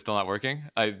change things and it's still not working?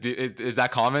 Is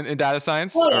that common in data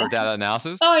science or data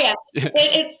analysis? Oh, yes.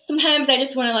 It's sometimes I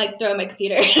just want to throw my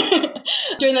computer.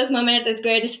 During those moments, it's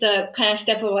good just to kind of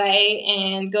step away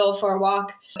and go for a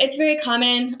walk. It's very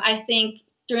common. I think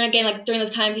during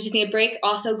those times, you just need a break.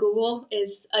 Also, Google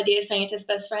is a data scientist's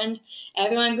best friend.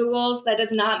 Everyone Googles. That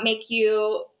does not make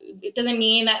you, it doesn't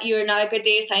mean that you're not a good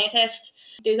data scientist.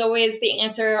 There's always the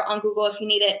answer on Google if you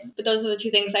need it. But those are the two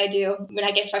things I do when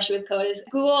I get frustrated with code is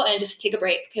Google and just take a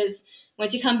break. Because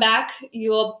once you come back,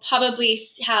 you will probably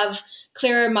have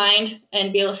clearer mind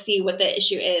and be able to see what the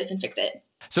issue is and fix it.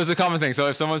 So it's a common thing. So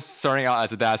if someone's starting out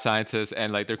as a data scientist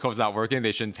and their code's not working,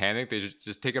 they shouldn't panic. They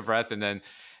just take a breath and then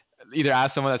either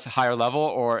ask someone that's higher level,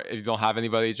 or if you don't have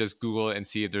anybody, just Google it and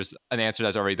see if there's an answer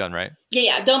that's already done, right?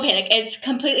 Yeah, don't panic. It's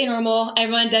completely normal.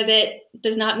 Everyone does it.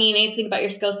 Does not mean anything about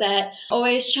your skill set.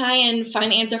 Always try and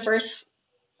find the answer first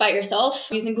by yourself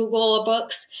using Google or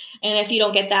books. And if you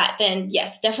don't get that, then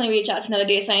yes, definitely reach out to another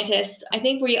data scientist. I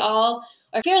think we all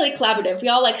are fairly collaborative. We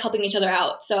all like helping each other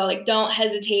out. So don't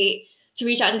hesitate to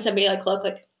reach out to somebody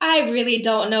look, I really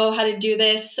don't know how to do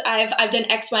this. I've done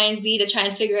X, Y, and Z to try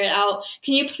and figure it out.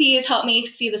 Can you please help me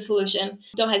see the solution?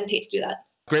 Don't hesitate to do that.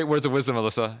 Great words of wisdom,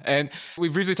 Alyssa. And we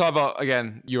briefly talked about,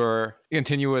 again, your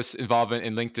continuous involvement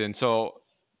in LinkedIn. So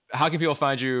how can people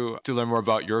find you to learn more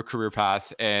about your career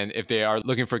path and if they are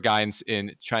looking for guidance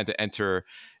in trying to enter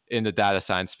in the data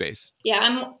science space? Yeah,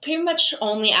 I'm pretty much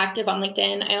only active on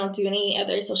LinkedIn. I don't do any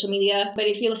other social media. But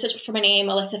if you search for my name,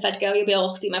 Alyssa Fedko, you'll be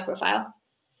able to see my profile.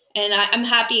 And I'm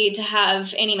happy to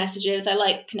have any messages. I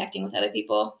like connecting with other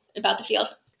people about the field.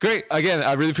 Great. Again,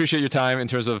 I really appreciate your time in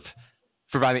terms of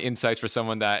providing insights for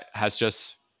someone that has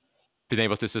just been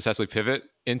able to successfully pivot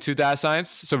into data science.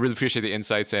 So really appreciate the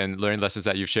insights and learning lessons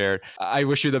that you've shared. I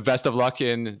wish you the best of luck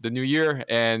in the new year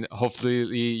and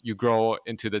hopefully you grow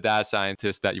into the data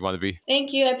scientist that you want to be.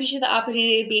 Thank you. I appreciate the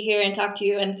opportunity to be here and talk to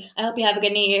you, and I hope you have a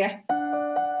good new year.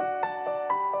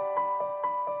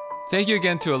 Thank you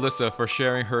again to Alyssa for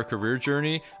sharing her career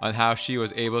journey on how she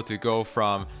was able to go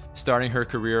from starting her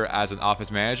career as an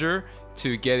office manager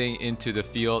to getting into the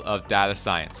field of data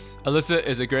science. Alyssa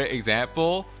is a great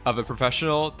example of a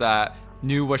professional that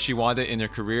knew what she wanted in her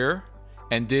career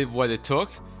and did what it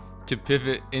took to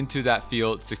pivot into that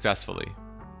field successfully.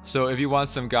 So if you want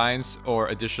some guidance or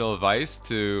additional advice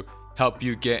to help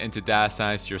you get into data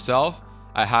science yourself,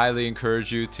 I highly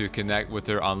encourage you to connect with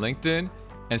her on LinkedIn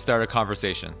and start a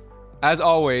conversation. As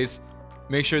always,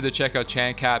 make sure to check out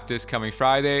ChanCap this coming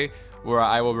Friday, where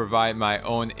I will provide my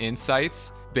own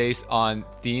insights based on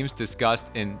themes discussed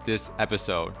in this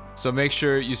episode. So make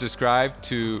sure you subscribe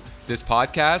to this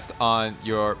podcast on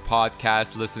your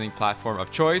podcast listening platform of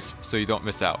choice so you don't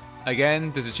miss out.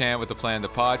 Again, this is Chan with the Plan the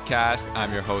Podcast.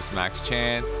 I'm your host, Max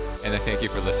Chan, and I thank you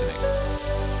for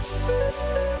listening.